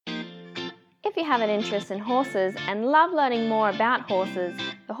If you have an interest in horses and love learning more about horses,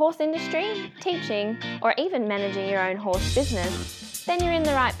 the horse industry, teaching, or even managing your own horse business, then you're in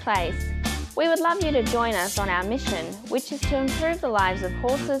the right place. We would love you to join us on our mission, which is to improve the lives of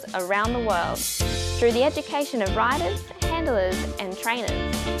horses around the world through the education of riders, handlers, and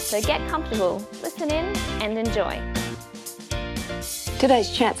trainers. So get comfortable, listen in, and enjoy.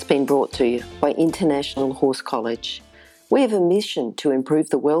 Today's chat's been brought to you by International Horse College. We have a mission to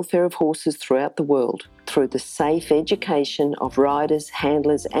improve the welfare of horses throughout the world through the safe education of riders,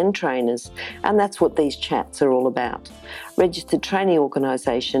 handlers and trainers, and that's what these chats are all about. Registered Training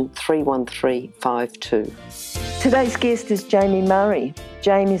Organisation 31352. Today's guest is Jamie Murray.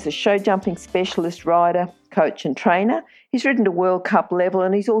 Jamie is a show jumping specialist rider, coach and trainer. He's ridden to World Cup level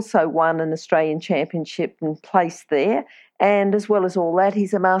and he's also won an Australian Championship and placed there. And as well as all that,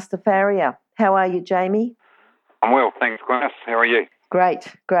 he's a master farrier. How are you, Jamie? I'm well, thanks, Glenys. How are you? Great.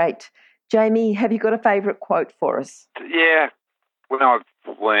 Jamie, have you got a favourite quote for us? Yeah, when I've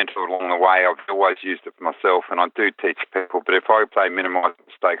learned along the way, I've always used it for myself, and I do teach people, but if I play minimise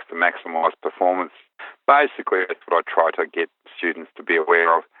mistakes to maximise performance, basically that's what I try to get students to be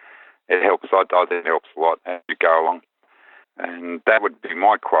aware of. It helps. I think it helps a lot as you go along. And that would be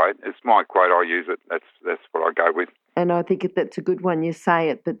my quote. It's my quote, I use it. That's what I go with. And I think that's a good one. You say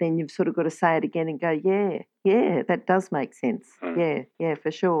it, but then you've sort of got to say it again and go, yeah, that does make sense. Yeah,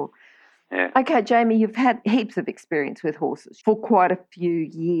 for sure. Yeah. Okay, Jamie, you've had heaps of experience with horses for quite a few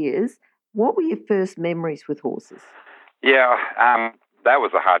years. What were your first memories with horses? Yeah, that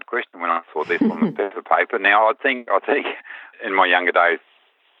was a hard question when I saw this on the piece of paper. Now, I think in my younger days,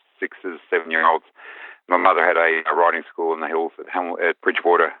 6- 7-year-olds, my mother had a riding school in the hills at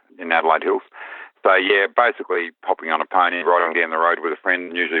Bridgewater in Adelaide Hills. So, yeah, basically hopping on a pony, riding down the road with a friend,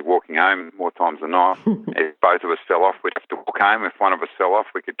 and usually walking home more times than not. If both of us fell off, we'd have to walk home. If one of us fell off,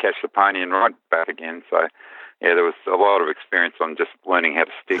 we could catch the pony and ride back again. So, yeah, there was a lot of experience on just learning how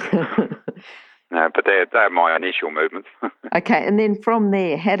to stick. No, but they're my initial movements. Okay, and then from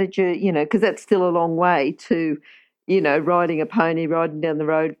there, how did you, because that's still a long way to, riding a pony, riding down the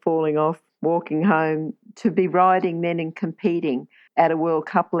road, falling off, walking home, to be riding then and competing at a World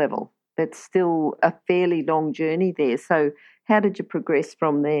Cup level. That's still a fairly long journey there. So how did you progress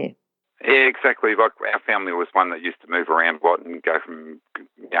from there? Yeah, exactly. Like our family was one that used to move around a lot and go from,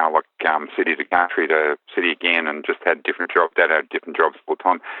 city to country to city again, and just had different jobs. Dad had different jobs all the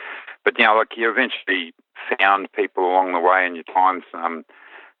time. But, you eventually found people along the way in your times.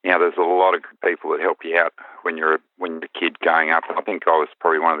 There's a lot of good people that help you out when you're a kid going up. I think I was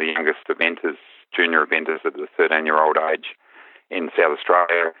probably one of the youngest junior eventers at the 13-year-old age in South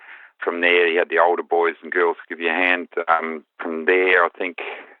Australia. From there, you had the older boys and girls give you a hand. From there, I think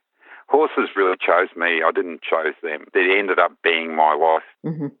horses really chose me. I didn't choose them. They ended up being my life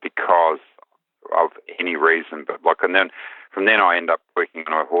because of any reason. But and then from then I ended up working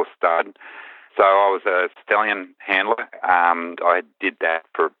on a horse stud. So I was a stallion handler. I did that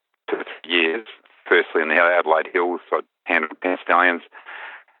for 2 or 3 years. Firstly in the Adelaide Hills, I handled 10 stallions.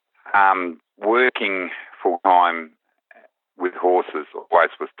 Working full time with horses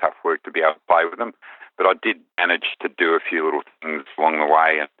always was tough work to be able to play with them, but I did manage to do a few little things along the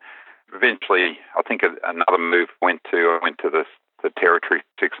way. And eventually, I think another move I went to the Territory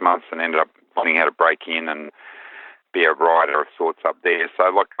 6 months and ended up learning how to break in and be a rider of sorts up there. So,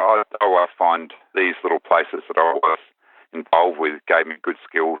 I always find these little places that I was involved with gave me good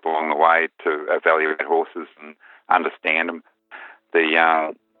skills along the way to evaluate horses and understand them.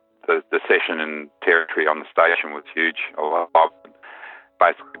 The session in Territory on the station was huge. I loved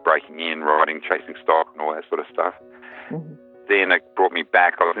basically breaking in, riding, chasing stock and all that sort of stuff. Mm-hmm. Then it brought me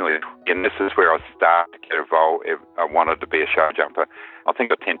back. I was nearly 20, and this is where I started to get involved. I wanted to be a show jumper. I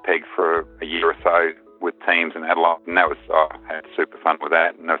think I tent pegged for a year or so with teams in Adelaide, and I had super fun with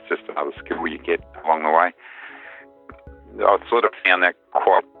that, and that's just another skill you get along the way. I sort of found that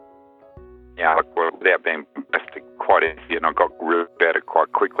quite, without being bombastic, quite easy, and I got really good at it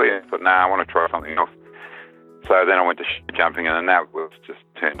quite quickly. I thought, I want to try something else. So then I went to show jumping, and then that was just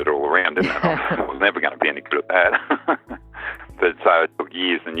turned it all around, didn't it? I was never going to be any good at that. But so it took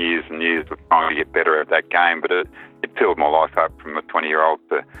years and years and years of trying to get better at that game, but it filled my life up from a 20-year-old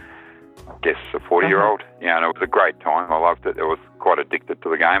to, I guess, a 40-year-old. And it was a great time. I loved it. I was quite addicted to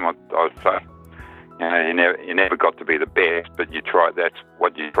the game. I was so... You never got to be the best, but you tried. That's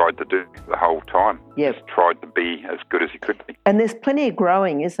what you tried to do the whole time. Yep. Just tried to be as good as you could be. And there's plenty of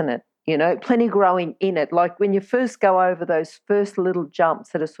growing, isn't it? Plenty growing in it. Like when you first go over those first little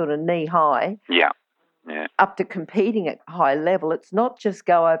jumps that are sort of knee high. Yeah. Up to competing at high level, it's not just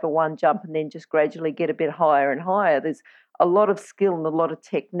go over one jump and then just gradually get a bit higher and higher. There's a lot of skill and a lot of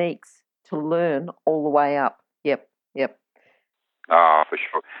techniques to learn all the way up. Yep. Oh, for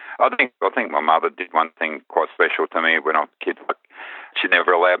sure. I think my mother did one thing quite special to me when I was a kid. Like, she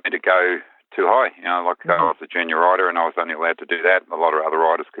never allowed me to go too high. I was a junior rider and I was only allowed to do that. A lot of other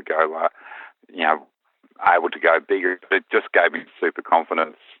riders could go, able to go bigger. But it just gave me super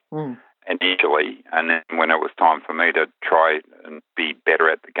confidence initially. And then when it was time for me to try and be better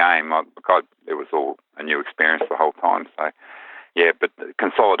at the game, it was all a new experience the whole time. So, yeah, but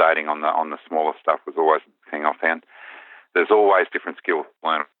consolidating on the smaller stuff was always the thing I found. There's always different skills to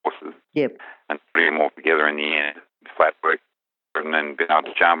learn horses. Yep. And putting them all together in the end, flat work, and then being able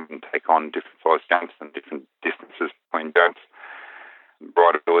to jump and take on different size jumps and different distances between jumps.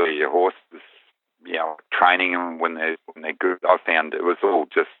 Rideability of your horses, training them when they're good. I found it was all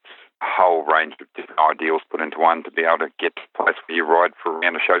just a whole range of different ideals put into one to be able to get to a place where you ride for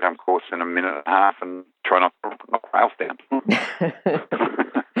around a show jump course in a minute and a half and try not to knock rails down.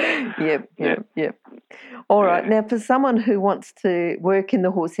 Yep. All right. Now, for someone who wants to work in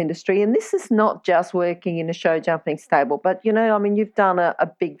the horse industry, and this is not just working in a show jumping stable, but, you've done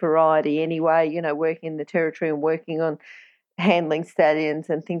a big variety anyway, working in the territory and working on handling stallions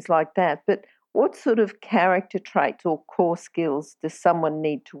and things like that. But what sort of character traits or core skills does someone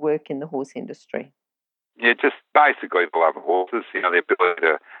need to work in the horse industry? Yeah, just basically the love of horses, the ability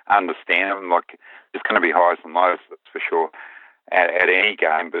to understand them. Like, there's going to be highs and lows, that's for sure, at any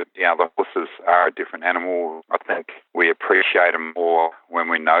game. But, the horses are a different animal. I think we appreciate them more when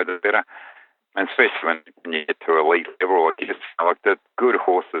we know them better. And especially when you get to elite level, the good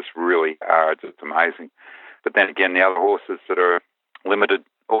horses really are just amazing. But then again, the other horses that are limited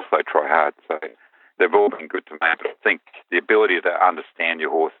also try hard. So they've all been good to me. But I think the ability to understand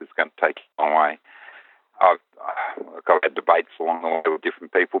your horse is going to take you a long way. I've had debates along the way with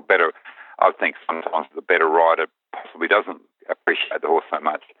different people. I think sometimes the better rider possibly doesn't appreciate the horse so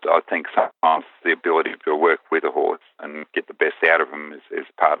much. I think sometimes the ability to work with a horse and get the best out of him is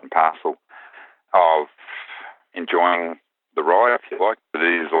part and parcel of enjoying the ride, if you like. But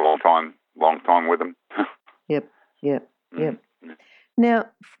it is a long time with them. Yep. Now,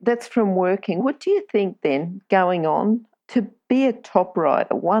 that's from working. What do you think then, going on, to be a top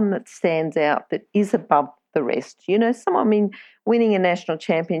rider, one that stands out, that is above the rest? Someone winning a national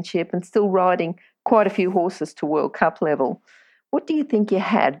championship and still riding quite a few horses to World Cup level. What do you think you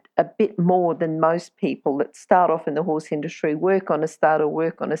had a bit more than most people that start off in the horse industry, work on a stud or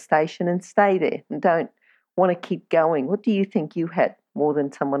work on a station and stay there and don't want to keep going? What do you think you had more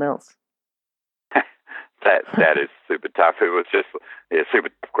than someone else? That is super tough. It was just a super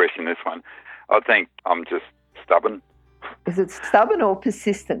tough question, this one. I think I'm just stubborn. Is it stubborn or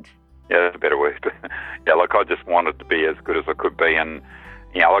persistent? Yeah, that's a better word. I just wanted to be as good as I could be. And,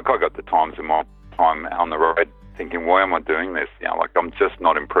 I got the times in my time on the road thinking, why am I doing this? I'm just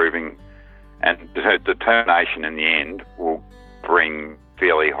not improving. And determination in the end will bring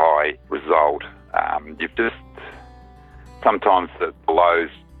fairly high result. Sometimes the lows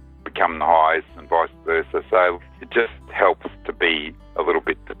become the highs and vice versa. So it just helps to be a little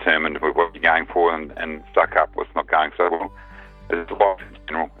bit determined with what you're going for and suck up what's not going so well. It's life in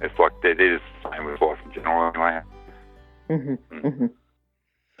general. It's like it is the same with life in general anyway.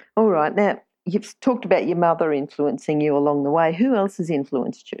 All right. Now, you've talked about your mother influencing you along the way. Who else has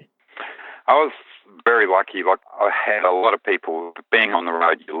influenced you? I was very lucky. I had a lot of people. Being on the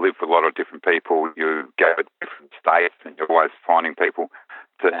road, you live with a lot of different people. You go to different states and you're always finding people.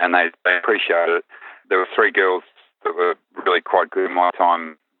 And they appreciated it. There were 3 girls that were really quite good in my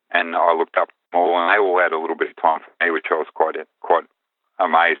time, and I looked up to them all, and they all had a little bit of time for me, which I was quite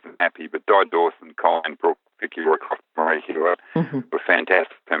amazed and happy. But Di Dawson, Colleen Brooke, Vicky Roycroft, Marie Hewitt were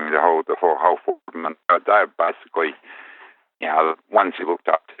fantastic to me, the whole form. They were basically, the ones you looked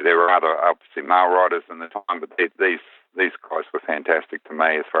up to. There were other, obviously, male riders in the time, but these guys were fantastic to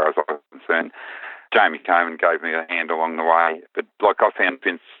me as far as I was concerned. Jamie Coleman gave me a hand along the way. But I found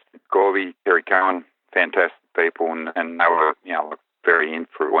Vince Gorby, Terry Cohen, fantastic people, and they were, very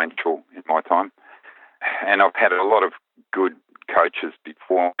influential in my time. And I've had a lot of good coaches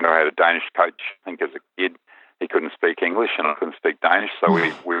before. I had a Danish coach, I think, as a kid. He couldn't speak English and I couldn't speak Danish, so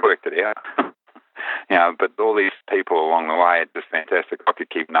we worked it out. But all these people along the way are just fantastic. I could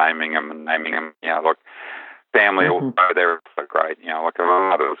keep naming them. Family also, they were so great. My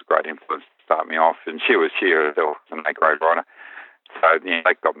mother was a great influence to start me off, and she herself was a great rider. So,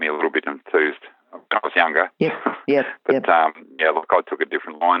 they got me a little bit enthused when I was younger. But, I took a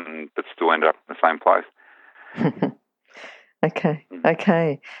different line, but still ended up in the same place.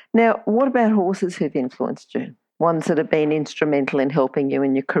 Okay. Now, what about horses who've influenced you? Ones that have been instrumental in helping you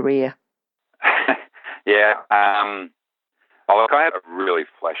in your career? I I had a really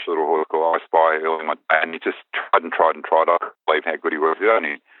flash little horse called I Spy early in my day, and he just tried. I couldn't believe how good he was.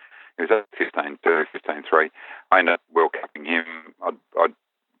 He was at 15-2, 15-3. I ended up World Cupping him. I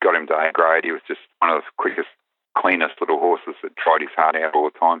got him to A grade. He was just one of the quickest, cleanest little horses that tried his heart out all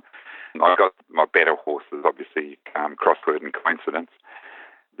the time. And I got my better horses, obviously, Crossword and Coincidence.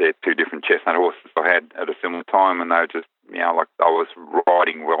 They're two different chestnut horses I had at a similar time, and they were just, I was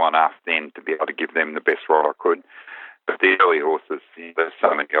riding well enough then to be able to give them the best ride I could. But the early horses, there's so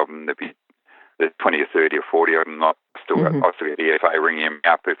many of them. There's 20 or 30 or 40 of them. I still get the FA ringing me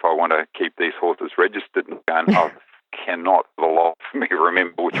up if I want to keep these horses registered, and going, I cannot for the life of me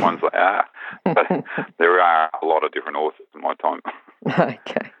remember which ones they are. But there are a lot of different horses in my time.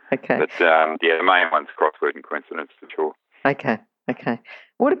 Okay. But the main one's Crossword and Coincidence for sure. Okay.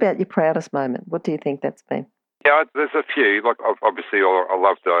 What about your proudest moment? What do you think that's been? Yeah, there's a few. Obviously, I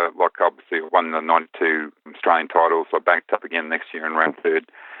loved. Obviously, won the 92 Australian titles. I backed up again next year and ran third.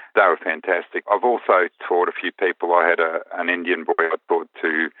 They were fantastic. I've also taught a few people. I had an Indian boy I taught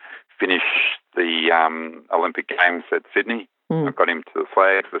to finish the Olympic Games at Sydney. I got him to the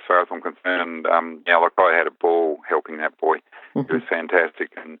flags as far as I'm concerned. And, I had a ball helping that boy. It was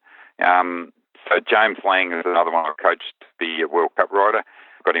fantastic. And so James Lang is another one I coached to be a World Cup rider.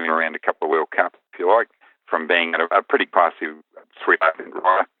 Got him around a couple of World Cups, if you like, from being a pretty classy 3-8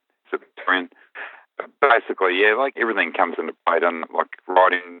 rider. He's a Victorian. But basically, everything comes into play. And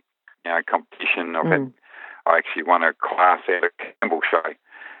riding, competition. I actually won a class out at Campbell Show.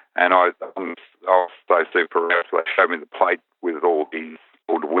 And I was so super proud. They showed me the plate with all the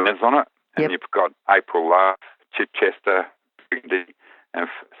winners on it. And you've got April Love, Chichester, and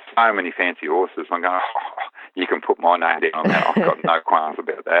so many fancy horses. I'm going, you can put my name down on that. I've got no qualms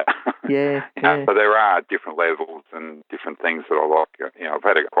about that. But there are different levels and different things that I like. I've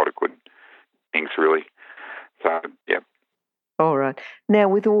had quite a good things, really. So, yeah. All right. Now,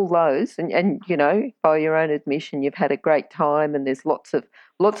 with all those, and by your own admission, you've had a great time, and there's lots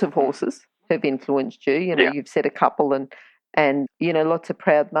of horses who've influenced you. You've said a couple, and lots of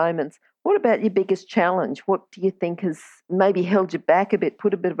proud moments. What about your biggest challenge? What do you think has maybe held you back a bit,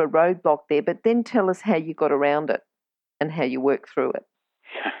 put a bit of a roadblock there? But then tell us how you got around it and how you worked through it.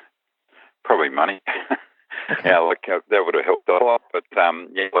 Probably money. Okay. That would have helped a lot. But I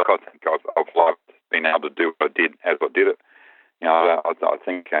think I've loved being able to do what I did as I did it. I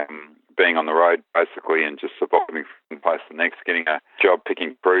think being on the road basically and just surviving from one place to the next, getting a job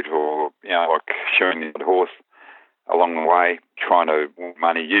picking fruit or shooting the horse along the way, trying to win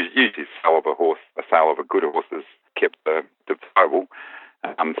money. Usually the sale of a good horse has kept the table.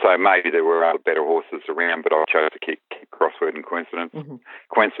 So maybe there were other better horses around, but I chose to keep Crossword and Coincidence.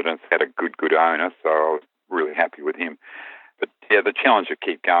 Coincidence had a good owner, so I was really happy with him. But the challenge to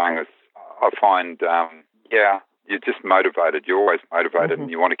keep going is, I find, you're just motivated. You're always motivated, and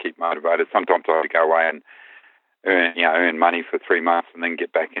you want to keep motivated. Sometimes I have to go away and earn money for 3 months and then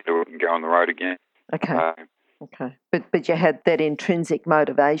get back into it and go on the road again. Okay. But you had that intrinsic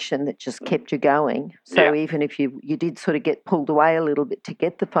motivation that just kept you going. So even if you did sort of get pulled away a little bit to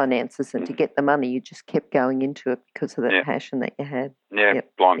get the finances and to get the money, you just kept going into it because of that passion that you had.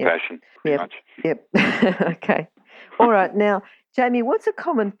 Blind passion, pretty much. Okay. All right. Now, Jamie, what's a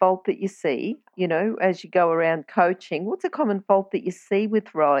common fault that you see, as you go around coaching? What's a common fault that you see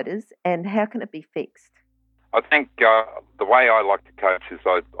with riders, and how can it be fixed? I think the way I like to coach is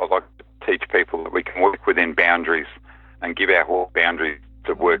I like to teach people that we can work within boundaries and give our horse boundaries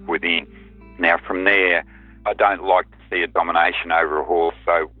to work within. Now, from there, I don't like to see a domination over a horse.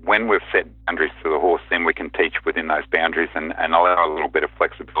 So when we've set boundaries to the horse, then we can teach within those boundaries and allow a little bit of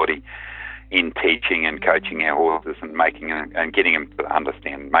flexibility in teaching and coaching our horses and and getting them to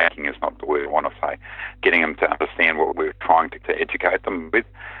understand. Making is not the word I want to say. Getting them to understand what we're trying to educate them with.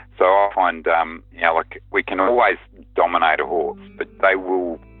 So I find, we can always dominate a horse, but they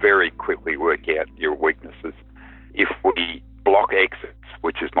will very quickly work out your weaknesses. If we block exits,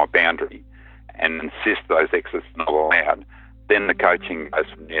 which is my boundary, and insist those exits are not allowed, then the coaching goes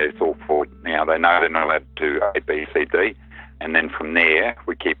from there. It's all forward. Now they know they're not allowed to do A, B, C, D. And then from there,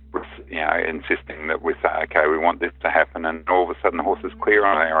 we keep, insisting that we say, okay, we want this to happen, and all of a sudden the horse is clear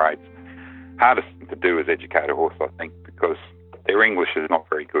on our aids. Hardest thing to do is educate a horse, I think, because their English is not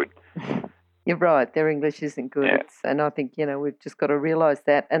very good. You're right, their English isn't good. Yeah. And I think, we've just got to realise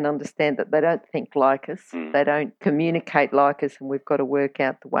that and understand that they don't think like us, they don't communicate like us, and we've got to work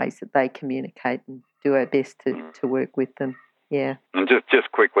out the ways that they communicate and do our best to work with them. Yeah. And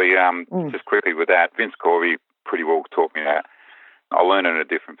just quickly with that, Vince Corby pretty well taught me that. I learned in a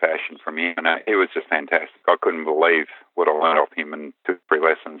different fashion from him, and it was just fantastic. I couldn't believe what I learned off him in 2 or 3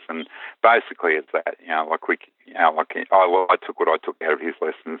 lessons. And basically, it's that, I took what I took out of his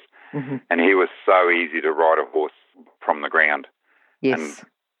lessons, and he was so easy to ride a horse from the ground. Yes. And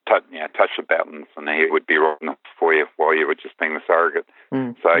touch the buttons, and he would be riding them for you while you were just being the surrogate.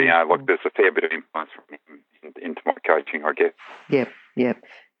 There's a fair bit of influence from him into my coaching, I guess. Yep. Yeah,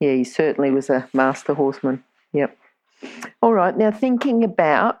 he certainly was a master horseman. Yep. All right. Now, thinking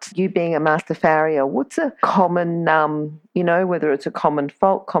about you being a master farrier, what's a common, whether it's a common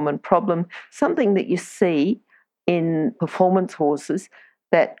fault, common problem, something that you see in performance horses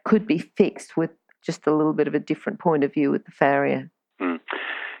that could be fixed with just a little bit of a different point of view with the farrier?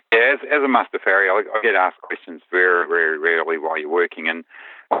 Yeah, as a master farrier, I get asked questions very, very rarely while you're working, and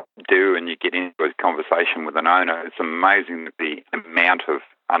what you do and you get into a conversation with an owner, it's amazing the amount of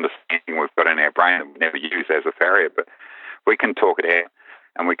understanding we've got in our brain that we never use as a farrier, but we can talk it out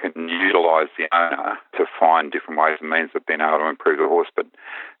and we can utilise the owner to find different ways and means of being able to improve the horse. But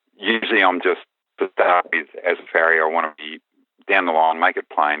usually I'm just, to start with, as a farrier, I want to be down the line, make it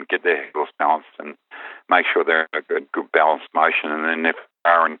plain, get their horse balanced and make sure they're in a good balanced motion, and then if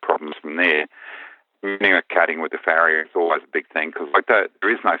there are any problems from there, cutting with the farrier is always a big thing, because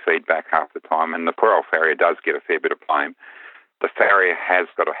there is no feedback half the time, and the poor old farrier does get a fair bit of blame. The farrier has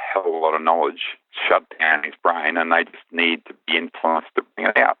got a hell of a lot of knowledge shut down in his brain, and they just need to be influenced to bring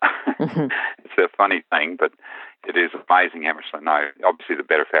it out. It's a funny thing, but it is amazing how much they know. Obviously, the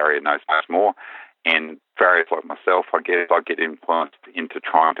better farrier knows much more, and farriers like myself, I get influenced into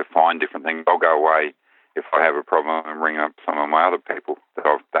trying to find different things. I'll go away if I have a problem and ring up some of my other people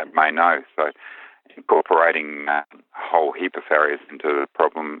that may know. So incorporating a whole heap of farriers into the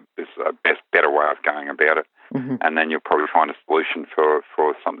problem is a better way of going about it. And then you'll probably find a solution for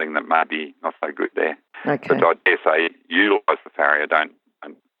something that may be not so good there. Okay. But I dare say, utilise the farrier, don't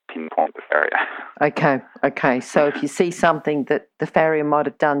pinpoint the farrier. Okay. So if you see something that the farrier might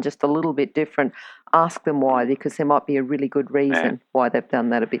have done just a little bit different, ask them why, because there might be a really good reason why they've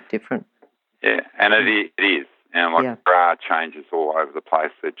done that a bit different. Yeah, and it is. And there are changes all over the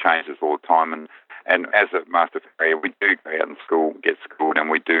place. There are changes all the time. And as a master farrier, we do go out in school, get schooled, and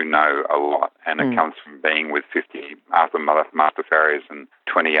we do know a lot. And it comes from being with 50 other master farriers and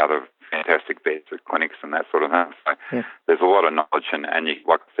 20 other fantastic vets at clinics and that sort of thing. So there's a lot of knowledge, and you,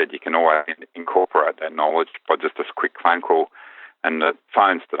 like I said, you can always incorporate that knowledge by just a quick phone call. And the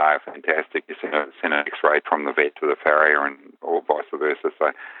phones today are fantastic. You send an X-ray from the vet to the farrier, and or vice versa.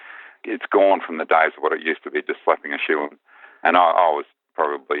 So it's gone from the days of what it used to be, just slapping a shoe in. And I was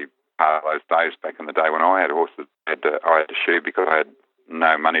probably part of those days back in the day when I had horses. I had to shoe because I had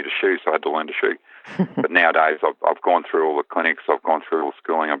no money to shoe, so I had to learn to shoe. But nowadays, I've gone through all the clinics, I've gone through all the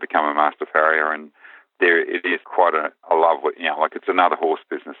schooling, I've become a master farrier, and it is quite a lovely, it's another horse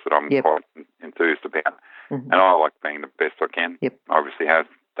business that I'm quite enthused about. And I like being the best I can. I obviously have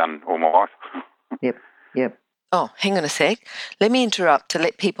done all my life. Yep. Oh, hang on a sec. Let me interrupt to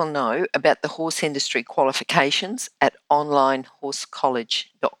let people know about the horse industry qualifications at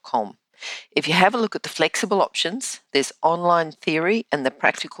onlinehorsecollege.com. If you have a look at the flexible options, there's online theory, and the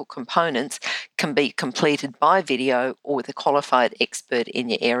practical components can be completed by video or with a qualified expert in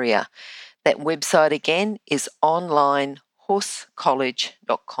your area. That website again is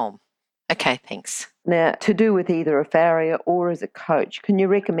onlinehorsecollege.com. Okay, thanks. Now, to do with either a farrier or as a coach, can you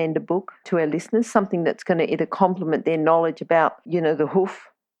recommend a book to our listeners, something that's going to either complement their knowledge about, the hoof,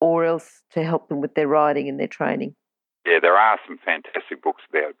 or else to help them with their riding and their training? Yeah, there are some fantastic books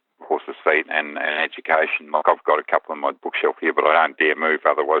about horses' feet and education. Like, I've got a couple on my bookshelf here, but I don't dare move,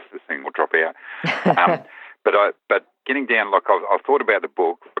 otherwise this thing will drop out. But getting down, I've thought about the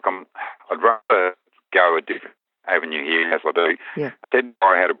book. I'd rather go a different avenue here, as I do.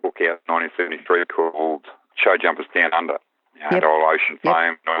 I had a book out in 1973 called Show Jumpers Down Under. Old Ocean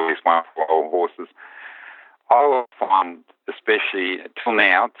Flame and all these wonderful old horses. I will find, especially till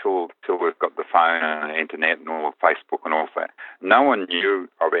now, till we've got the phone and the internet and all Facebook and all that, no one knew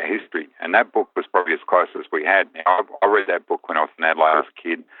of our history, and that book was probably as close as we had. Now, I read that book when I was in Adelaide as a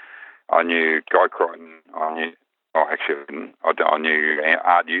kid. I knew Guy Crichton. I knew Art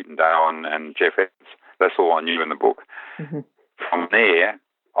Utendale and Jeff Evans. That's all I knew in the book. From there,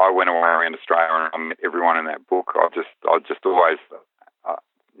 I went away around Australia and I met everyone in that book. I just always,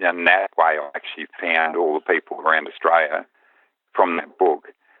 in that way, I actually found all the people around Australia from that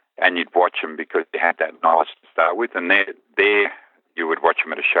book, and you'd watch them because you had that knowledge to start with, and there you would watch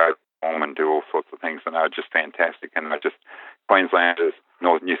them at a show and do all sorts of things, and they were just fantastic, and they're just Queenslanders,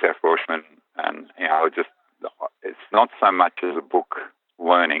 New South Welshmen, and it's not so much as a book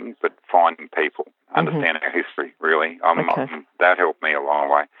learning, but finding people, understanding our history, really. That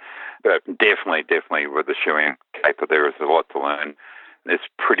definitely with the shoeing caper, there is a lot to learn. It's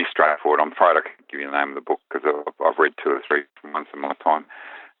pretty straightforward. I'm afraid I can't give you the name of the book because I've read 2 or 3 once in my time,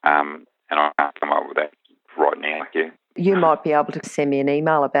 and I can't come up with that right now. Yeah. You might be able to send me an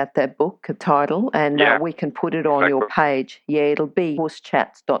email about that book, a title, and we can put it on your page. Yeah, it'll be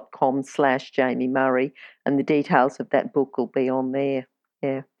horsechats.com/Jamie Murray, and the details of that book will be on there.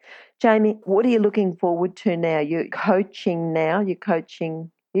 Yeah. Jamie, what are you looking forward to now? You're coaching now.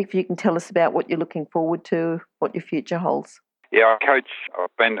 If you can tell us about what you're looking forward to, what your future holds. Yeah, I coach. I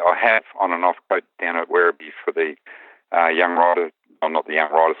have on and off coached down at Werribee for the young rider, well, not the young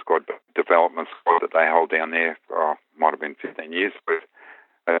rider squad, but development squad that they hold down there. Might have been 15 years, but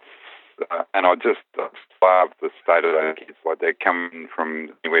and I just love the state of those kids. Like they're coming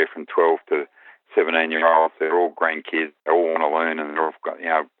from anywhere from 12 to 17-year-olds. They're all green kids. They all want to learn, and they've all got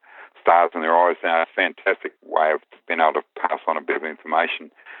stars in their eyes. It's a fantastic way of being able to pass on a bit of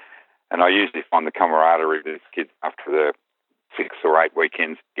information. And I usually find the camaraderie of these kids after the 6 or 8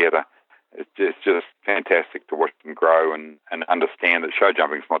 weekends together. It's just fantastic to watch them grow and understand that show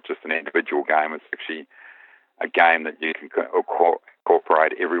jumping is not just an individual game. It's actually a game that you can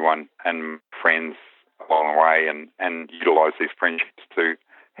incorporate everyone and friends along the way and utilise these friendships to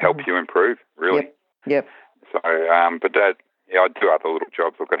help you improve, really. Yep. So, but that, I do other little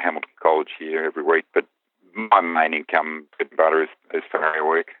jobs. I've got Hamilton College here every week, but my main income, bread and butter, is farrier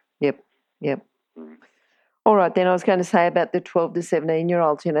work. Yep. All right, then I was going to say about the 12 to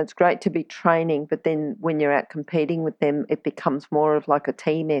 17-year-olds, it's great to be training, but then when you're out competing with them, it becomes more of like a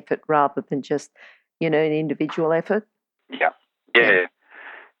team effort rather than just, an individual effort. Yeah.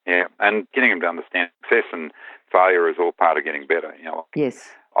 And getting them to understand success and failure is all part of getting better. Yes.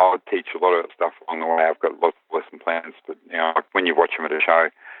 I teach a lot of stuff along the way. I've got lots of lesson plans, but when you watch them at a show,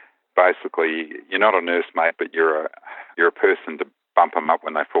 basically you're not a nursemaid, but you're a person to bump them up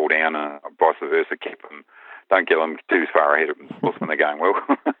when they fall down, and vice versa. Don't get them too far ahead of themselves when they're going well.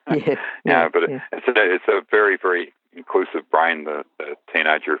 It's a very, very inclusive brain, the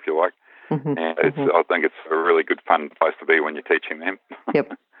teenager, if you like. And I think it's a really good fun place to be when you're teaching them.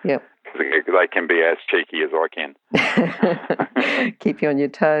 Yep. Because they can be as cheeky as I can. Keep you on your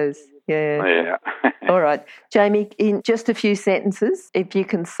toes. Yeah. All right. Jamie, in just a few sentences, if you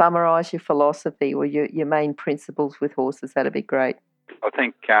can summarise your philosophy or your main principles with horses, that'd be great. I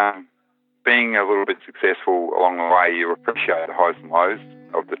think being a little bit successful along the way, you appreciate the highs and lows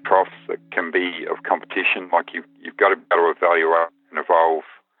of the troughs that can be of competition. Like you've got to be able to evaluate and evolve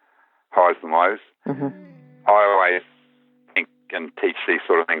highs and lows. I always think and teach these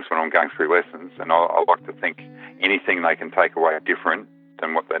sort of things when I'm going through lessons, and I like to think anything they can take away different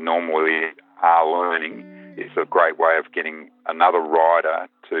than what they normally are learning is a great way of getting another rider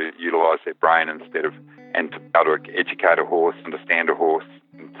to utilise their brain and to be able to educate a horse, understand a horse.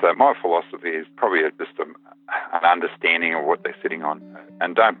 So my philosophy is probably just an understanding of what they're sitting on.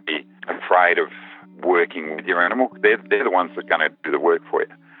 And don't be afraid of working with your animal. They're the ones that are going to do the work for you.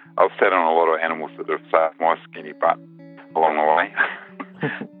 I've sat on a lot of animals that have saved my skinny butt along the way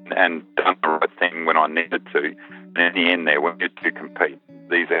and done the right thing when I needed to. And in the end there, when you do compete,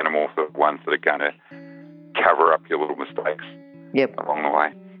 these animals are the ones that are going to cover up your little mistakes along the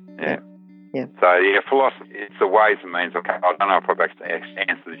way. Yeah. So, philosophy, it's the ways and means. Okay, I don't know if I've actually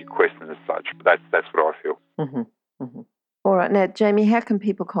answered your question as such, but that's what I feel. All right. Now, Jamie, how can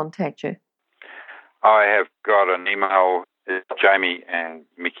people contact you? I have got an email. It's Jamie and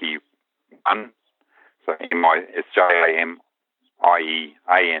Mickey 1. So it's JAMIEAND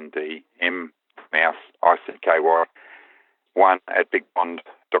mouse ICKY 1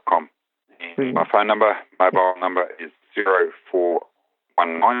 @bigpond.com. And my phone number, mobile number is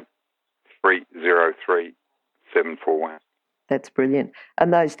 0419 303 741. That's brilliant.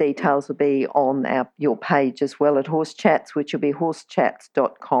 And those details will be on your page as well at Horse Chats, which will be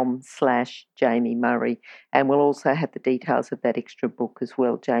horsechats.com/Jamie Murray. And we'll also have the details of that extra book as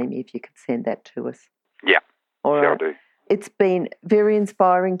well, Jamie, if you could send that to us. Yeah, all right. I'll do. It's been very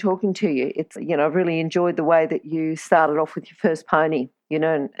inspiring talking to you. It's, I've really enjoyed the way that you started off with your first pony,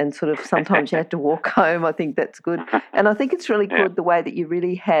 and sort of sometimes you had to walk home. I think that's good. And I think it's really good the way that you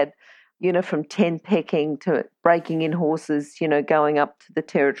really had, from 10 pecking to breaking in horses, going up to the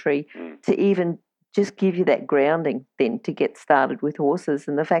territory to even just give you that grounding then to get started with horses.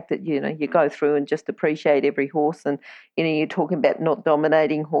 And the fact that, you go through and just appreciate every horse and, you're talking about not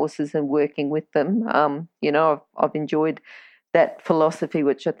dominating horses and working with them. I've enjoyed that philosophy,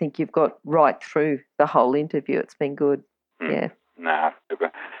 which I think you've got right through the whole interview. It's been good. Yeah. Nah,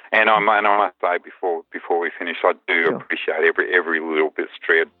 and I must say before we finish, I do appreciate every little bit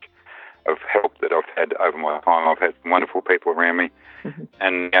stretch of help that I've had over my my time. I've had some wonderful people around me,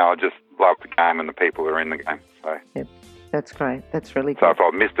 and now I just love the game and the people that are in the game. So, yep. That's great. That's really good. So if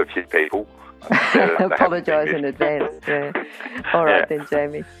I've missed a few people, I apologise in advance. Yeah. All right then,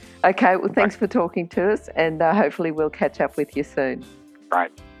 Jamie. Okay, well, thanks for talking to us, and hopefully we'll catch up with you soon.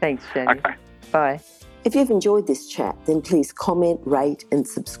 Great. Thanks, Jamie. Okay. Bye. If you've enjoyed this chat, then please comment, rate and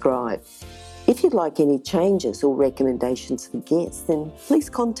subscribe. If you'd like any changes or recommendations for guests, then please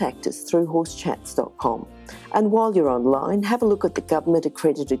contact us through horsechats.com. And while you're online, have a look at the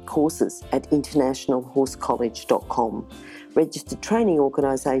government-accredited courses at internationalhorsecollege.com. Registered Training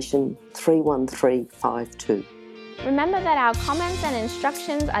Organisation 31352. Remember that our comments and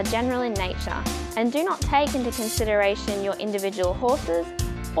instructions are general in nature and do not take into consideration your individual horses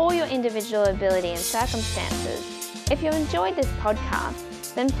or your individual ability and circumstances. If you enjoyed this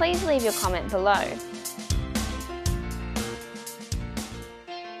podcast, then please leave your comment below.